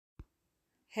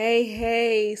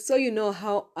Hey, so you know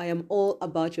how I am all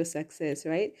about your success,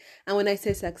 right? And when I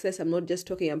say success, I'm not just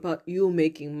talking about you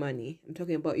making money. I'm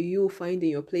talking about you finding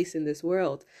your place in this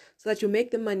world so that you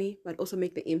make the money, but also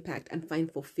make the impact and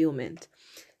find fulfillment.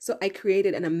 So I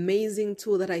created an amazing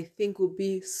tool that I think will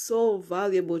be so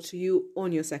valuable to you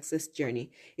on your success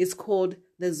journey. It's called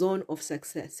the Zone of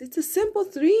Success. It's a simple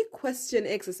 3-question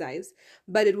exercise,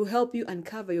 but it will help you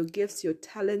uncover your gifts, your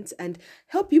talents, and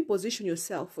help you position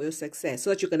yourself for your success so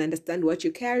that you can understand what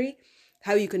you carry,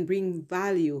 how you can bring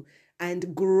value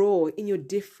and grow in your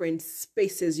different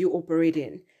spaces you operate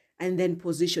in, and then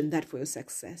position that for your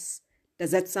success. Does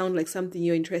that sound like something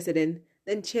you're interested in?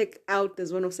 Then check out the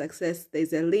Zone of Success.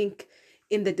 There's a link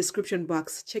in the description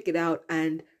box. Check it out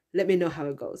and let me know how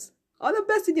it goes. All the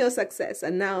best in your success.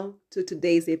 And now to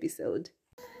today's episode.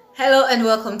 Hello and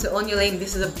welcome to On Your Lane.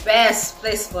 This is the best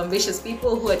place for ambitious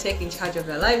people who are taking charge of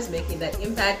their lives, making that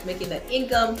impact, making that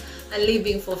income, and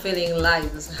living fulfilling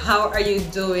lives. How are you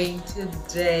doing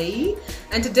today?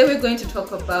 And today we're going to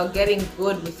talk about getting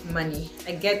good with money.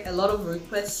 I get a lot of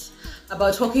requests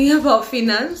about talking about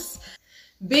finance.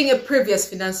 Being a previous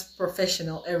finance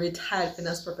professional, a retired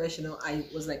finance professional, I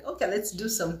was like, okay, let's do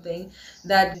something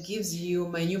that gives you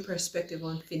my new perspective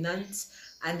on finance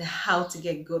and how to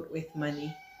get good with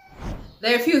money.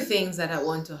 There are a few things that I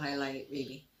want to highlight,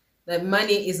 really. That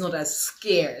money is not as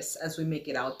scarce as we make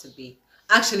it out to be.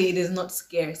 Actually, it is not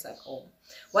scarce at all.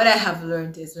 What I have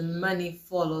learned is that money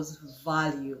follows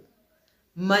value.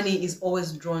 Money is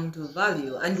always drawn to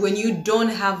value. And when you don't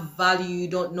have value, you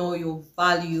don't know your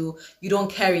value, you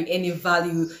don't carry any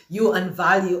value, you and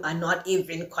value are not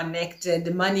even connected,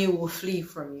 the money will flee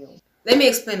from you. Let me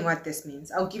explain what this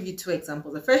means. I'll give you 2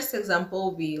 examples. The first example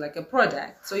will be like a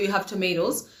product. So you have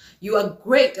tomatoes. You are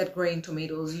great at growing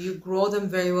tomatoes. You grow them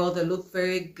very well. They look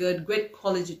very good, great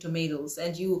quality tomatoes.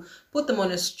 And you put them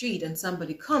on a street and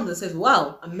somebody comes and says,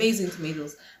 wow, amazing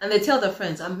tomatoes. And they tell their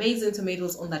friends, amazing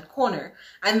tomatoes on that corner.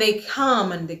 And they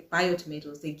come and they buy your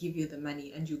tomatoes. They give you the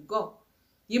money and you go.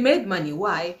 You made money.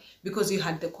 Why? Because you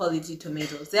had the quality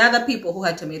tomatoes. The other people who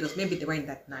had tomatoes, maybe they weren't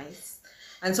that nice.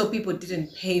 And so people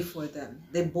didn't pay for them.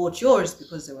 They bought yours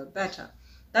because they were better.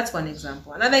 That's one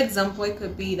example. Another example, it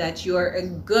could be that you're a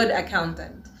good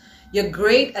accountant. You're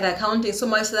great at accounting, so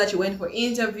much so that you went for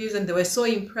interviews and they were so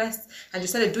impressed and you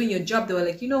started doing your job. They were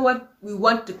like, you know what? We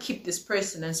want to keep this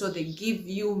person. And so they give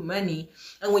you money.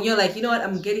 And when you're like, you know what?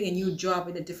 I'm getting a new job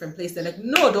in a different place. They're like,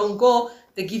 no, don't go.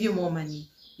 They give you more money.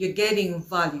 You're getting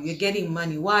value. You're getting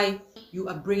money. Why? You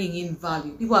are bringing in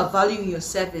value. People are valuing your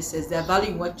services. They're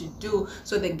valuing what you do.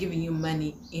 So they're giving you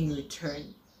money in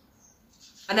return.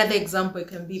 Another example, it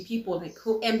can be people like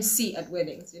who MC at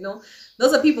weddings,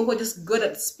 Those are people who are just good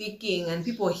at speaking and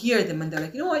people hear them and they're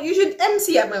like, you know what, you should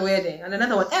MC at my wedding. And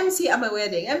another one, MC at my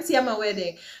wedding, MC at my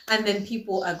wedding. And then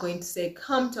people are going to say,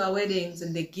 come to our weddings,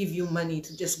 and they give you money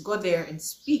to just go there and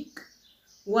speak.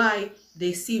 Why?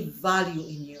 They see value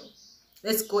in you.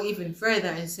 Let's go even further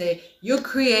and say, you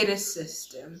create a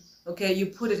system, okay? You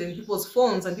put it in people's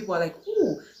phones and people are like,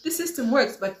 ooh, this system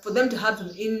works. But for them to have them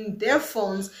in their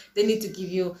phones, they need to give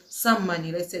you some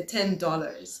money, let's say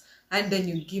 $10. And then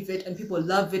you give it and people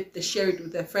love it. They share it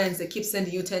with their friends. They keep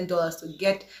sending you $10 to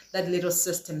get that little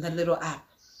system, that little app.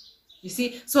 You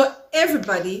see? So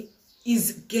everybody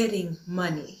is getting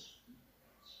money.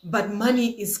 But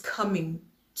money is coming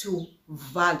to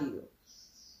value.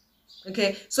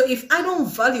 Okay, so if I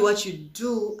don't value what you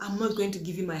do, I'm not going to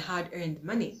give you my hard-earned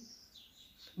money.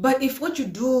 But if what you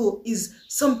do is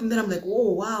something that I'm like,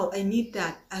 oh, wow, I need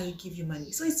that, I'll give you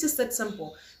money. So it's just that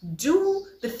simple. Do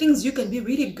the things you can be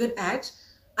really good at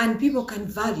and people can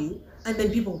value, and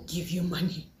then people give you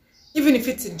money. Even if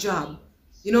it's a job.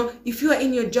 If you are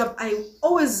in your job, I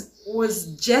always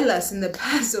was jealous in the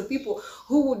past of people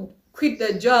who would quit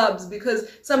their jobs because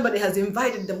somebody has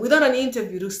invited them without an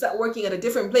interview to start working at a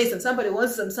different place, and somebody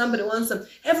wants them.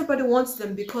 Everybody wants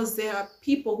them because they are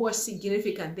people who are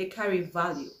significant. They carry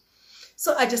value.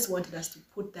 So I just wanted us to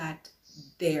put that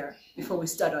there before we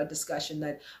start our discussion,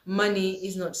 that money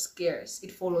is not scarce.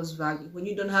 It follows value. When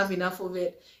you don't have enough of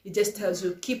it, it just tells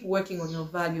you keep working on your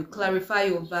value, clarify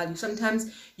your value.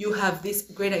 Sometimes you have this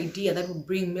great idea that will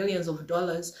bring millions of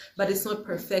dollars, but it's not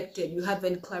perfected. You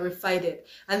haven't clarified it,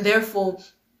 and therefore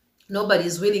nobody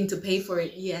is willing to pay for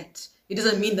it yet. It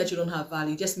doesn't mean that you don't have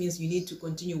value. It just means you need to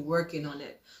continue working on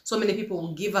it. So many people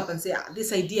will give up and say,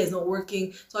 this idea is not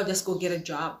working, so I'll just go get a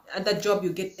job. At that job,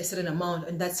 you get a certain amount,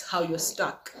 and that's how you're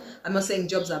stuck. I'm not saying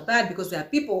jobs are bad, because there are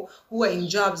people who are in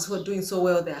jobs who are doing so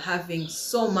well. They're having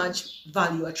so much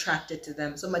value attracted to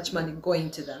them, so much money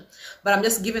going to them. But I'm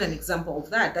just giving an example of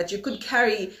that you could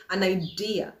carry an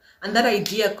idea, and that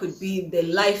idea could be the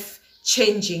life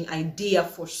changing idea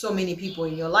for so many people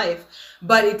in your life,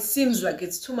 but it seems like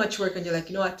it's too much work and you're like,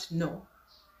 you know what, no,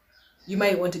 you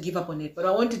might want to give up on it. But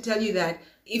I want to tell you that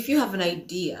if you have an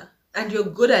idea and you're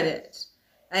good at it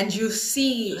and you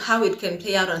see how it can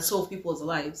play out and solve people's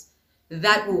lives,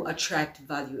 that will attract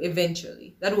value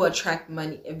eventually. That will attract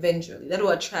money eventually. That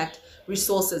will attract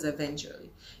resources eventually,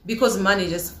 because money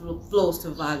just flows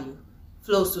to value,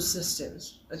 flows to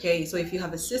systems. Okay, so if you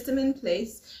have a system in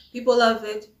place, people love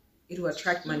it, it will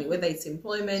attract money, whether it's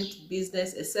employment,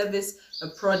 business, a service, a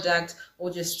product, or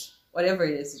just whatever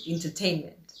it is,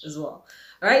 entertainment as well.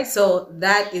 All right, so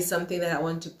that is something that I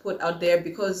want to put out there,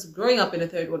 because growing up in a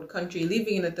third world country,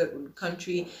 living in a third world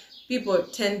country, people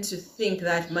tend to think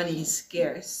that money is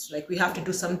scarce. Like we have to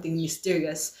do something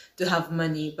mysterious to have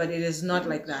money, but it is not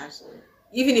like that.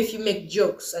 Even if you make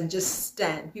jokes and just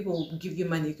stand, people will give you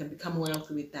money. You can become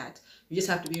wealthy with that. You just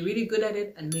have to be really good at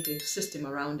it and make a system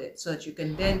around it so that you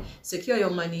can then secure your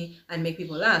money and make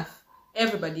people laugh.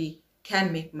 Everybody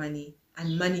can make money,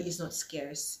 and money is not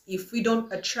scarce. If we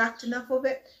don't attract enough of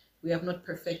it, we have not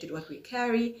perfected what we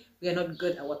carry, we are not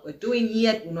good at what we're doing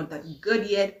yet, we're not that good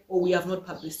yet, or we have not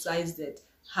publicized it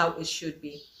how it should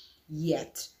be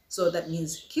yet. So that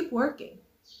means keep working,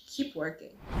 keep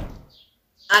working.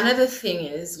 Another thing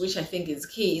is, which I think is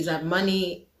key, is that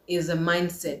money is a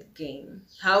mindset game.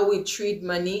 How we treat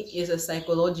money is a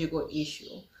psychological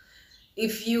issue.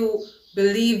 If you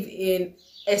believe in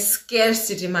a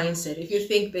scarcity mindset, if you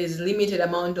think there's limited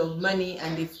amount of money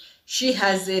and if she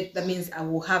has it, that means I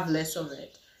will have less of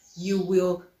it, you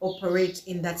will operate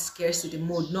in that scarcity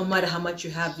mode. No matter how much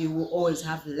you have, you will always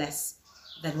have less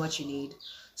than what you need.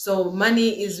 So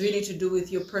money is really to do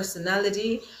with your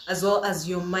personality, as well as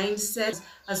your mindset,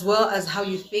 as well as how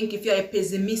you think. If you're a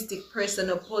pessimistic person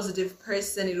or positive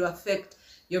person, it will affect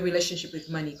your relationship with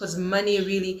money, because money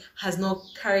really has no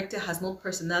character, has no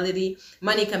personality.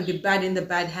 Money can be bad in the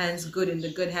bad hands, good in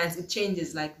the good hands. It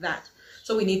changes like that.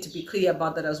 So we need to be clear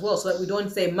about that as well, so that we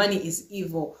don't say money is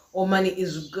evil or money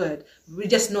is good. We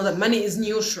just know that money is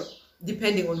neutral,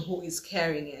 depending on who is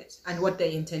carrying it and what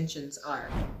their intentions are.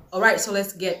 All right, so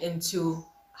let's get into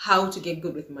how to get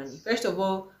good with money. First of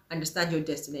all, understand your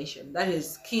destination. That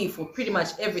is key for pretty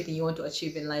much everything you want to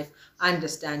achieve in life.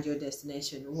 Understand your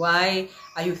destination. Why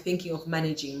are you thinking of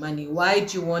managing money? Why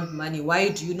do you want money? Why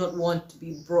do you not want to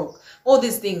be broke? All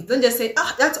these things. Don't just say,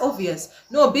 that's obvious.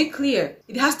 No, be clear.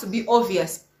 It has to be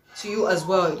obvious to you as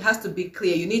well. It has to be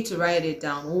clear. You need to write it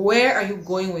down. Where are you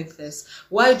going with this?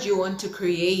 Why do you want to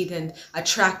create and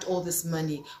attract all this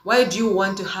money? Why do you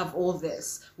want to have all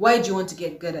this? Why do you want to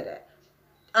get good at it?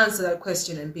 Answer that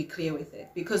question and be clear with it,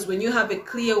 because when you have a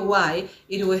clear why,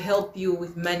 it will help you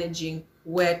with managing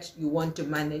what you want to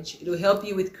manage. It will help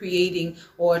you with creating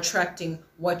or attracting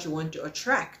what you want to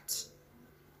attract.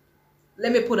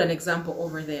 Let me put an example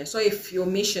over there. So if your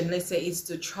mission, let's say, is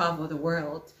to travel the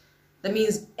world, that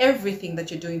means everything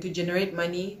that you're doing to generate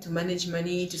money, to manage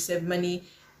money, to save money,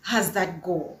 has that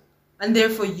goal. And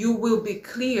therefore you will be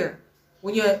clear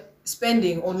when you're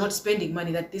spending or not spending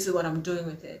money that this is what I'm doing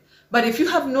with it. But if you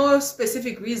have no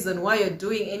specific reason why you're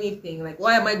doing anything, like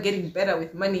why am I getting better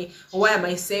with money, or why am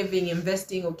I saving,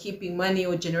 investing, or keeping money,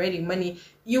 or generating money,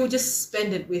 you just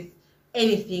spend it with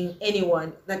anything,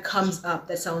 anyone that comes up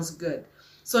that sounds good.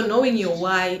 So knowing your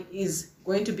why is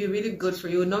going to be really good for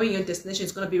you. Knowing your destination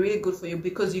is going to be really good for you,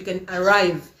 because you can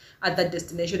arrive at that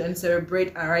destination and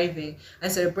celebrate arriving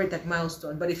and celebrate that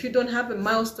milestone. But if you don't have a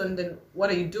milestone, then what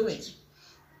are you doing?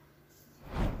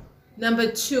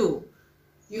 Number 2,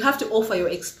 you have to offer your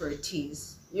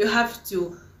expertise. You have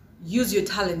to use your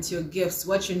talents, your gifts,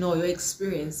 what you know, your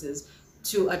experiences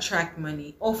to attract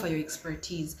money. Offer your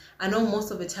expertise. I know most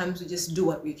of the times we just do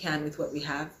what we can with what we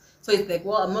have. So it's like,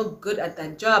 well, I'm not good at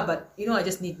that job, but I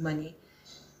just need money.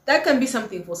 That can be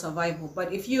something for survival.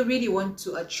 But if you really want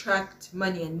to attract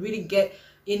money and really get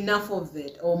enough of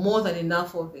it, or more than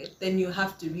enough of it, then you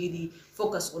have to really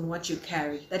focus on what you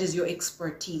carry. That is your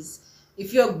expertise.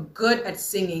 If you're good at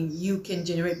singing, you can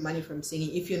generate money from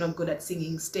singing. If you're not good at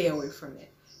singing, stay away from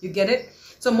it. You get it?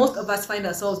 So most of us find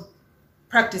ourselves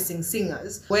practicing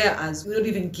singers, whereas we're not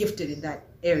even gifted in that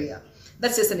area.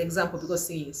 That's just an example, because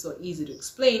singing is so easy to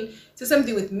explain. It's the same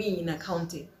thing with me in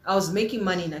accounting. I was making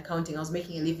money in accounting. I was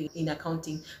making a living in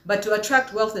accounting. But to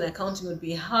attract wealth in accounting would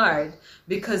be hard,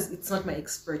 because it's not my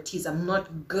expertise. I'm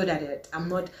not good at it. I'm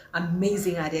not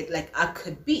amazing at it like I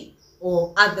could be,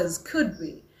 or others could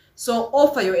be. So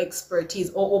offer your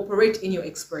expertise, or operate in your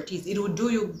expertise. It will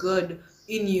do you good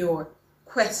in your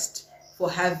quest for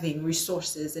having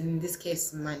resources, and in this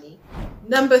case, money.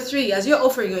 Number 3, as you're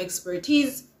offering your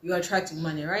expertise, you're attracting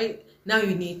money, right? Now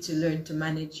you need to learn to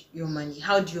manage your money.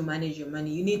 How do you manage your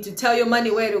money? You need to tell your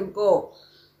money where to go.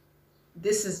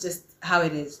 This is just how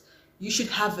it is. You should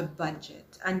have a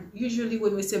budget. And usually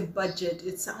when we say budget,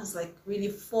 it sounds like really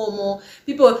formal.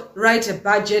 People write a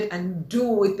budget and do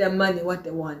with their money what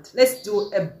they want. Let's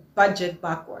do a budget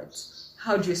backwards.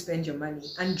 How do you spend your money?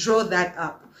 And draw that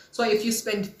up. So if you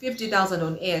spend 50,000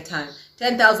 on airtime,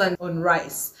 10,000 on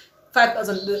rice,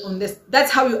 5,000 on this,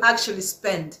 that's how you actually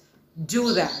spend.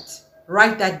 Do that.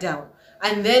 Write that down.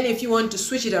 And then if you want to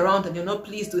switch it around and you're not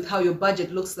pleased with how your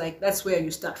budget looks like, that's where you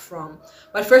start from.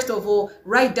 But first of all,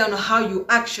 write down how you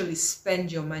actually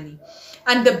spend your money.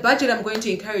 And the budget I'm going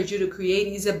to encourage you to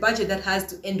create is a budget that has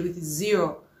to end with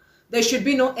zero. There should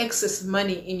be no excess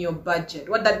money in your budget.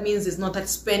 What that means is not that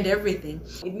spend everything.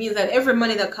 It means that every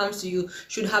money that comes to you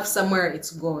should have somewhere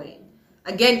it's going.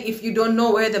 Again, if you don't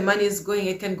know where the money is going,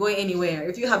 it can go anywhere.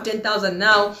 If you have 10,000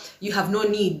 now, you have no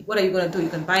need. What are you going to do? You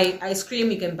can buy ice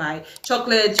cream, you can buy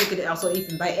chocolate, you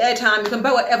can buy airtime, you can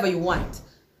buy whatever you want.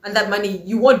 And that money,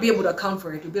 you won't be able to account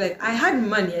for it. You'll be like, I had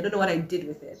money, I don't know what I did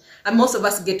with it. And most of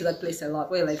us get to that place a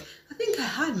lot where you're like, I think I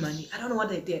had money, I don't know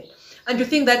what I did. And you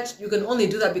think that you can only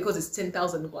do that because it's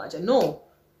 10,000 kwacha. No,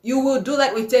 you will do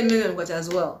that with 10 million kwacha as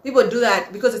well. People do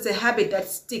that because it's a habit that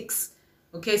sticks.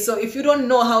 Okay, so if you don't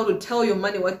know how to tell your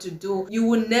money what to do, you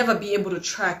will never be able to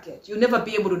track it. You'll never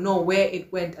be able to know where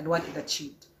it went and what it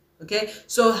achieved. Okay,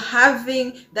 so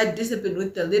having that discipline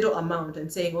with the little amount and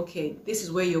saying, okay, this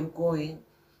is where you're going.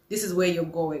 This is where you're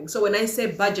going. So when I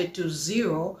say budget to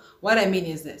zero, what I mean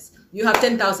is this. You have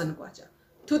 10,000 kwacha.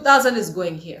 2,000 is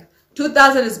going here.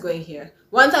 2,000 is going here.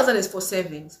 1,000 is for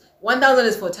savings. 1,000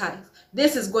 is for tithe.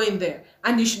 This is going there.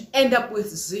 And you should end up with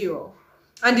zero.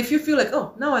 And if you feel like,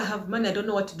 oh, now I have money, I don't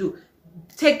know what to do,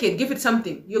 take it, give it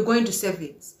something. You're going to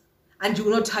savings and you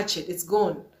will not touch it. It's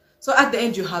gone. So at the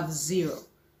end, you have zero.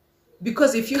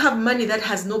 Because if you have money that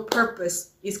has no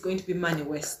purpose, it's going to be money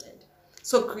wasted.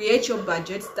 So create your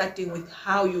budget, starting with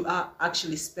how you are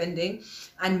actually spending,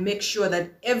 and make sure that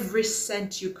every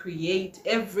cent you create,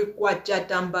 every kwacha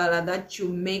tambala that you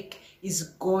make is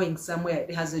going somewhere.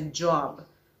 It has a job,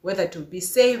 whether to be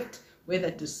saved,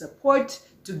 whether to support,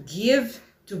 to give,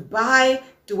 to buy,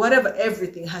 to whatever.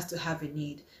 Everything has to have a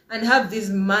need. And have these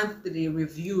monthly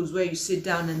reviews where you sit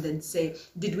down and then say,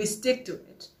 did we stick to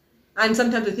it? And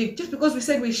sometimes we think, just because we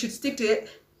said we should stick to it,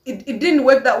 it didn't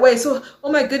work that way. So,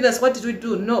 oh my goodness, what did we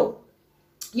do? No.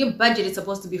 Your budget is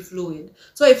supposed to be fluid.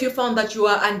 So if you found that you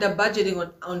are under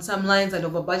budgeting on some lines and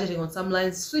over budgeting on some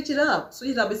lines, switch it up.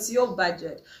 Switch it up. It's your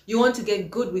budget. You want to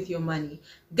get good with your money.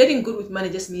 Getting good with money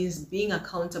just means being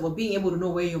accountable, being able to know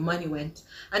where your money went.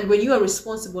 And when you are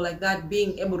responsible like that,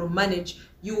 being able to manage,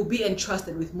 you will be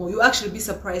entrusted with more. You'll actually be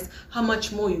surprised how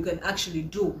much more you can actually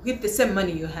do with the same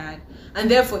money you had.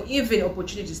 And therefore, even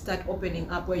opportunities start opening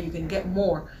up where you can get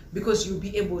more because you'll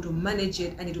be able to manage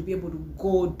it and it'll be able to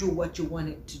go do what you want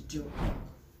it to do.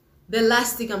 The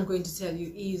last thing I'm going to tell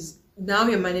you is, now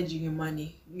you're managing your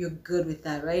money. You're good with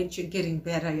that, right? You're getting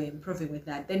better. You're improving with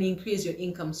that. Then increase your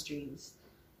income streams.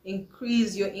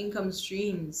 Increase your income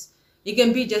streams. It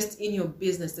can be just in your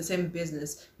business, the same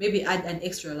business. Maybe add an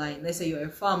extra line. Let's say you're a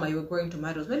farmer, you're growing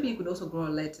tomatoes. Maybe you could also grow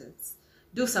lettuce.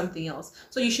 Do something else.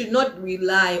 So you should not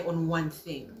rely on one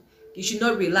thing. You should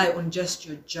not rely on just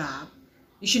your job.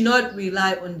 You should not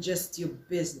rely on just your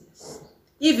business.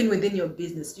 Even within your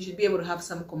business, you should be able to have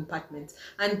some compartments.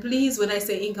 And please, when I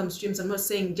say income streams, I'm not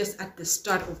saying just at the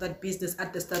start of that business,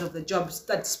 at the start of the job,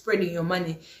 start spreading your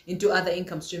money into other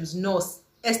income streams. No,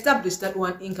 establish that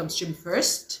one income stream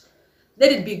first.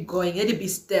 Let it be going, let it be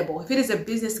stable. If it is a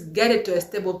business, get it to a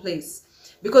stable place.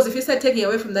 Because if you start taking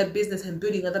away from that business and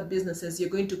building other businesses, you're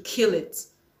going to kill it.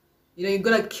 You know, you're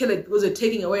going to kill it because you're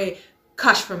taking away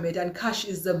cash from it. And cash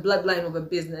is the bloodline of a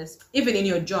business. Even in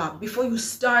your job, before you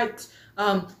start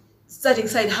starting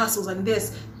side hustles and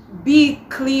this, be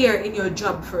clear in your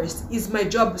job first. Is my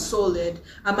job solid?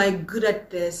 Am I good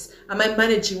at this? Am I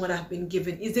managing what I've been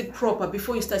given? Is it proper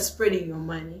before you start spreading your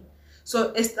money?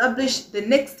 So establish the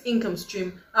next income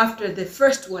stream after the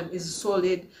first one is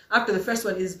solid, after the first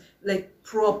one is like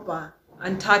proper,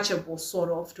 untouchable sort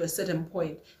of to a certain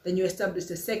point. Then you establish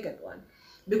the second one.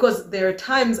 Because there are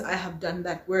times I have done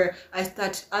that where I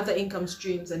start other income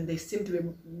streams and they seem to be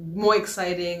more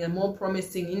exciting and more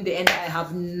promising. In the end, I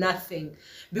have nothing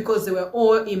because they were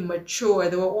all immature.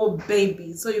 They were all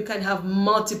babies. So you can have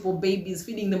multiple babies,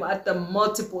 feeding them at them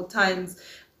multiple times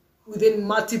within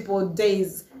multiple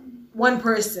days. One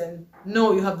person.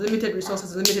 No, you have limited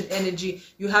resources, limited energy.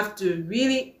 You have to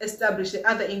really establish the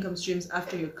other income streams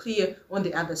after you're clear on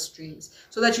the other streams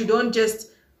so that you don't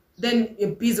just then you're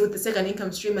busy with the second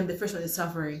income stream and the first one is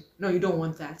suffering. No, you don't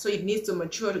want that. So it needs to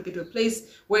mature to get to a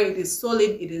place where it is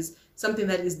solid, it is something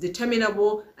that is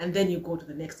determinable, and then you go to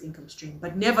the next income stream.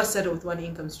 But never settle with one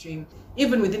income stream,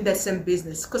 even within that same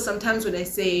business. Because sometimes when I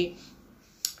say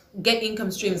get income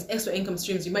streams, extra income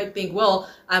streams, you might think, well,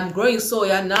 I'm growing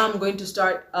soya, now I'm going to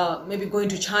start maybe going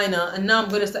to China, and now I'm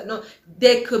going to start. No,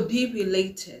 they could be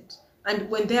related. And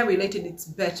when they're related, it's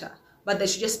better. But they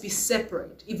should just be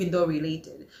separate, even though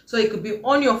related. So it could be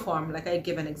on your farm, like I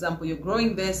gave an example. You're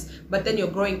growing this, but then you're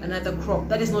growing another crop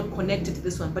that is not connected to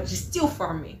this one, but you're still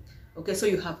farming. Okay, so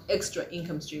you have extra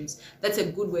income streams. That's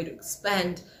a good way to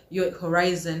expand your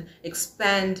horizon,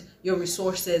 expand your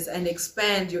resources, and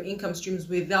expand your income streams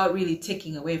without really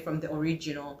taking away from the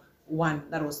original one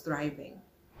that was thriving.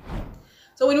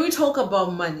 So when we talk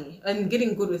about money and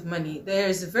getting good with money,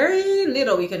 there's very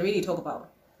little we can really talk about.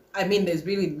 I mean, there's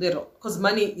really little, because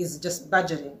money is just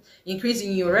budgeting,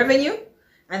 increasing your revenue,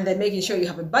 and then making sure you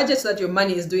have a budget so that your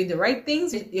money is doing the right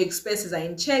things, your expenses are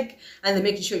in check, and then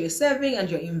making sure you're saving and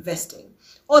you're investing.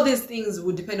 All these things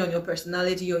would depend on your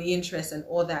personality, your interests, and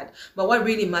all that. But what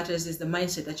really matters is the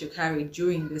mindset that you carry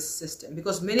during this system.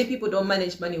 Because many people don't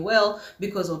manage money well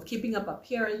because of keeping up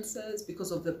appearances,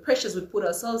 because of the pressures we put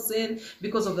ourselves in,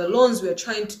 because of the loans we're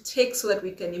trying to take so that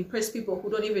we can impress people who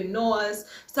don't even know us,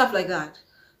 stuff like that.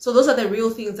 So those are the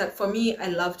real things that for me, I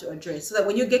love to address. So that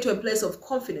when you get to a place of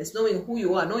confidence, knowing who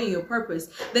you are, knowing your purpose,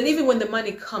 then even when the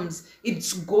money comes,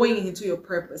 it's going into your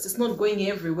purpose. It's not going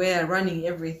everywhere, running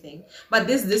everything. But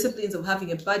these disciplines of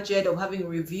having a budget, of having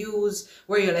reviews,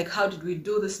 where you're like, how did we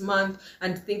do this month?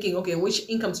 And thinking, okay, which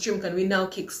income stream can we now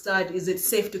kickstart? Is it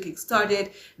safe to kickstart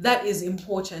it? That is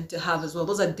important to have as well.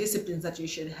 Those are disciplines that you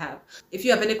should have. If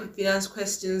you have any quick finance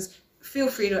questions, feel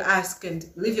free to ask and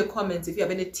leave your comments if you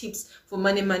have any tips for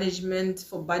money management,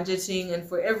 for budgeting, and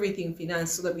for everything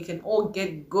finance, so that we can all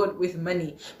get good with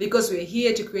money, because we're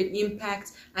here to create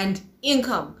impact and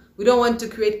income. We don't want to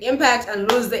create impact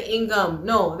and lose the income.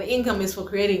 No, the income is for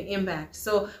creating impact.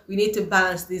 So we need to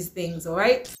balance these things, all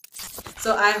right?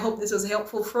 So I hope this was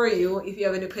helpful for you. If you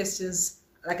have any questions,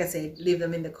 like I said, leave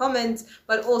them in the comments.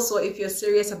 But also, if you're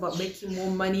serious about making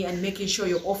more money and making sure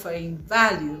you're offering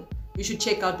value, you should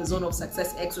check out the Zone of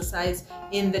Success exercise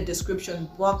in the description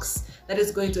box. That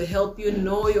is going to help you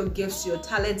know your gifts, your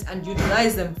talents, and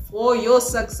utilize them for your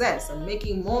success and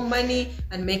making more money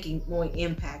and making more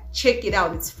impact. Check it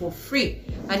out. It's for free.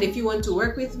 And if you want to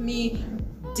work with me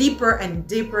deeper and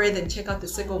deeper, then check out the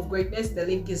Circle of Greatness. The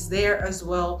link is there as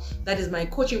well. That is my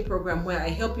coaching program where I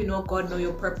help you know God, know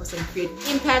your purpose, and create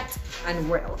impact and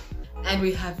wealth. And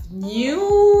we have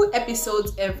new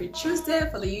episodes every Tuesday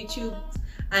for the YouTube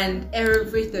and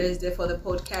every Thursday for the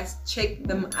podcast. Check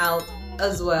them out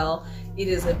as well. It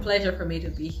is a pleasure for me to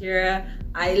be here.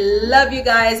 I love you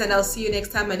guys, and I'll see you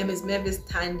next time. My name is Mavis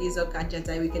Thandizo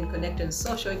Kanchatai. We can connect on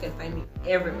social. You can find me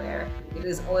everywhere. It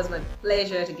is always my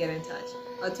pleasure to get in touch.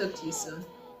 I'll talk to you soon.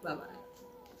 Bye-bye.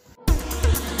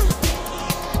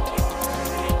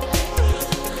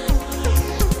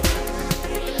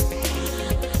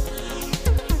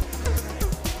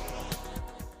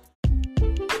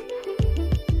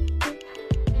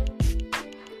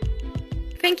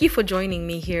 Thank you for joining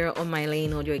me here on my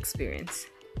Lane Audio Experience.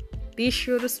 Be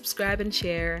sure to subscribe and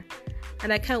share,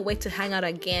 and I can't wait to hang out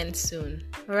again soon.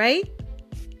 All right?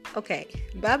 Okay,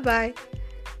 bye-bye.